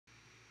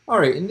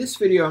Alright, in this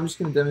video I'm just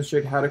going to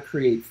demonstrate how to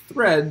create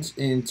threads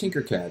in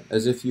Tinkercad,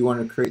 as if you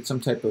want to create some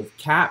type of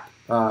cap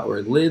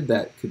or lid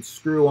that could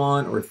screw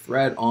on or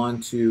thread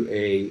onto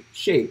a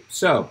shape.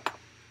 So I'm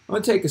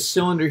going to take a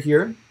cylinder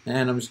here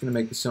and I'm just going to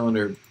make the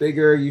cylinder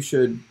bigger. You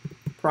should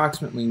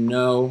approximately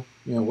know,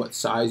 what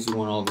size you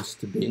want all this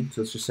to be.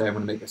 So let's just say I'm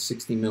going to make a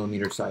 60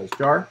 millimeter size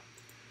jar.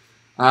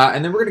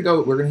 And then we're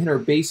going to hit our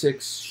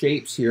basics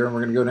shapes here, and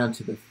we're going to go down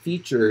to the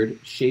featured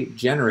shape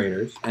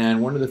generators.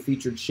 And one of the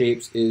featured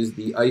shapes is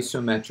the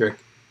isometric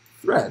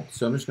thread.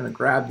 So I'm just going to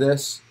grab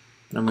this,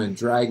 and I'm going to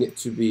drag it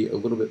to be a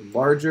little bit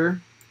larger.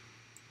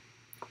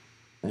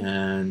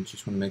 And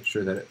just want to make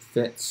sure that it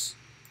fits.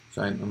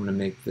 So I'm going to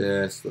make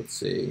this,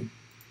 let's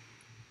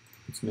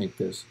make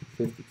this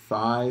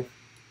 55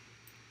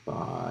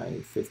 by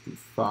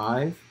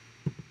 55.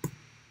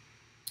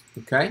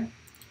 Okay.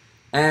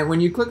 And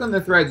when you click on the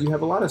threads, you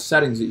have a lot of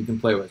settings that you can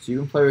play with. So you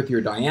can play with your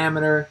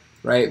diameter,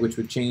 right, which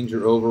would change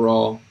your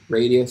overall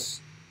radius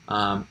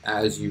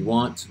as you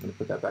want. I'm going to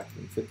put that back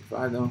to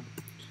 55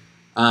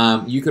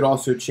 though. You could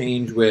also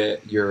change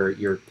with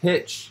your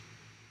pitch.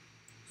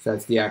 So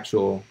that's the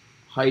actual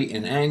height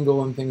and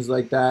angle and things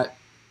like that.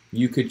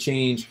 You could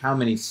change how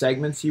many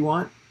segments you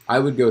want. I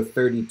would go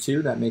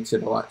 32. That makes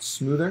it a lot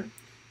smoother.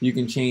 You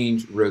can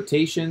change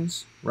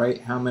rotations,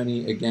 right? How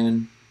many,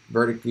 again,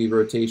 vertically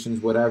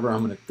rotations, whatever.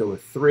 I'm going to go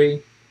with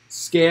 3.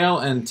 Scale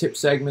and tip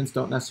segments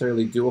don't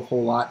necessarily do a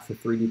whole lot for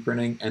 3D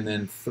printing, and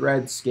then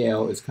thread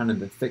scale is kind of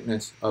the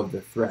thickness of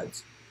the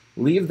threads.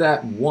 Leave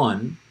that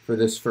 1 for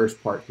this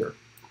first part here.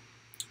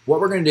 What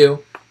we're going to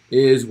do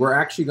is we're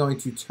actually going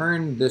to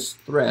turn this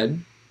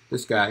thread,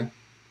 this guy,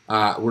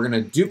 we're going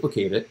to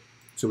duplicate it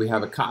so we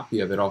have a copy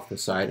of it off the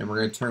side, and we're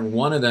going to turn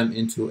one of them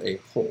into a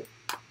hole.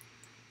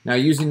 Now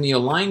using the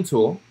align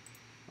tool,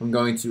 I'm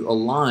going to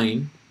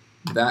align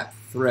that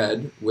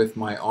thread with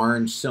my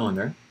orange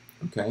cylinder,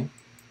 okay?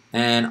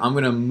 And I'm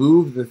going to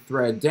move the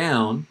thread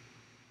down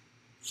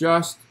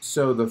just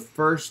so the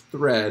first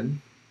thread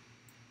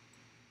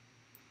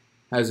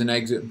has an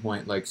exit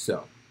point like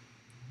so.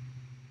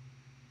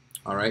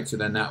 All right, so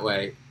then that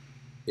way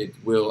it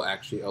will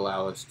actually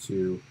allow us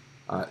to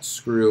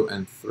screw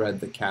and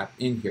thread the cap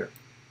in here,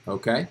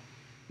 okay?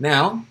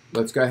 Now,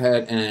 let's go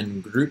ahead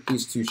and group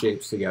these two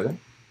shapes together.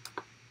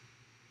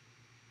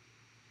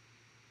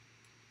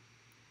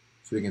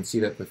 So we can see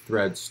that the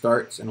thread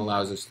starts and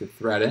allows us to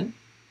thread in.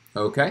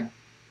 Okay.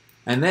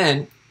 And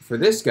then for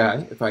this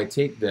guy, if I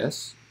take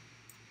this,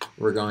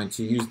 we're going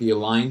to use the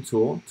align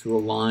tool to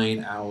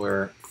align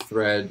our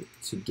thread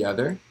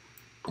together.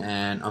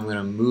 And I'm going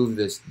to move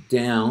this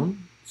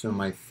down so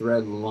my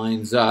thread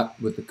lines up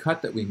with the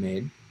cut that we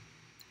made.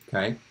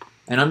 Okay.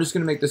 And I'm just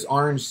going to make this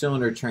orange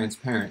cylinder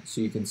transparent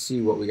so you can see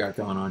what we got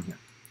going on here.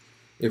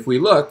 If we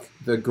look,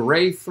 the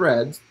gray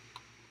thread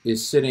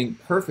is sitting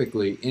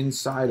perfectly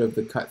inside of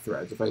the cut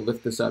threads. If I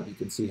lift this up, you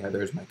can see how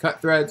there's my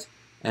cut threads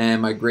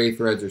and my gray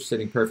threads are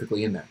sitting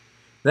perfectly in there.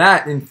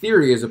 That, in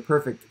theory, is a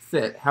perfect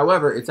fit.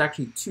 However, it's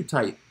actually too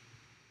tight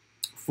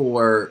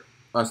for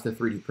us to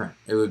 3D print.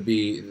 It would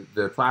be,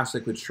 the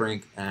plastic would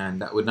shrink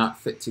and that would not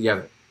fit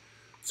together.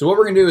 So what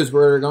we're going to do is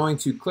we're going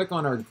to click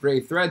on our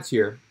gray threads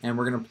here and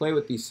we're going to play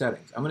with these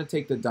settings. I'm going to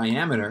take the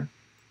diameter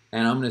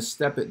and I'm going to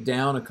step it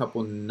down a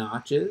couple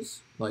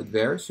notches like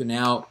there. So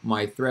now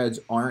my threads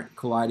aren't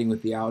colliding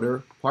with the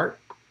outer part.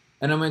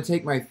 And I'm going to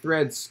take my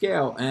thread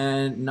scale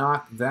and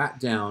knock that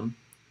down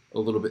a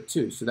little bit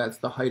too. So that's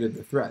the height of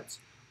the threads.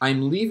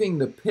 I'm leaving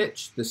the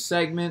pitch, the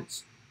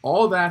segments,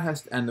 all that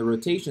has to, and the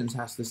rotations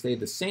has to stay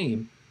the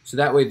same. So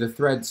that way the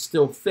threads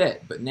still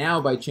fit. But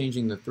now by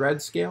changing the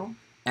thread scale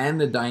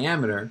and the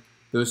diameter,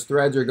 those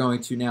threads are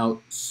going to now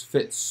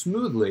fit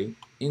smoothly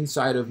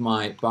inside of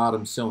my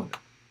bottom cylinder.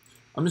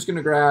 I'm just going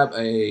to grab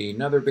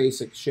another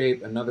basic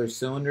shape, another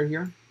cylinder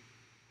here.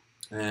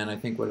 And I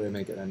think, what did I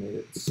make it? I made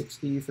it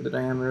 60 for the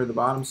diameter of the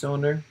bottom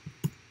cylinder.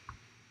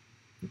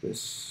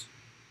 This,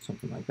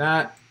 something like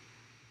that.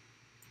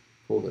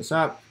 Pull this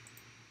up.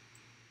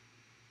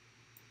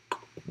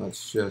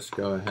 Let's just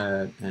go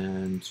ahead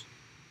and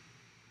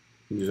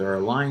use our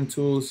align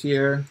tools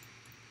here.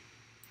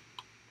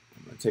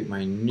 I'm going to take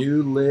my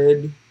new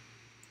lid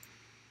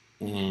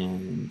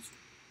and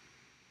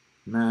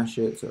mash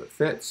it so it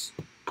fits.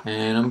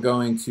 And I'm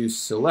going to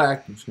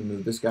select, I'm just going to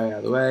move this guy out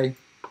of the way,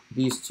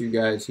 these two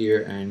guys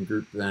here, and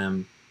group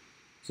them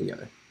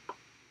together.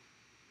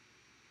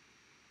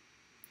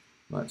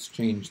 Let's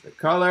change the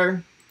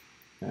color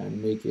and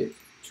make it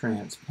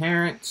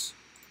transparent.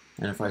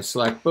 And if I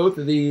select both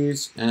of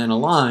these and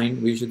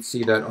align, we should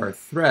see that our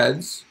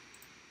threads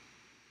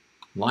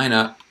line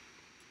up,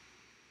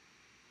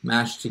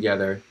 mash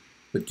together,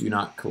 but do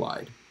not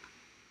collide.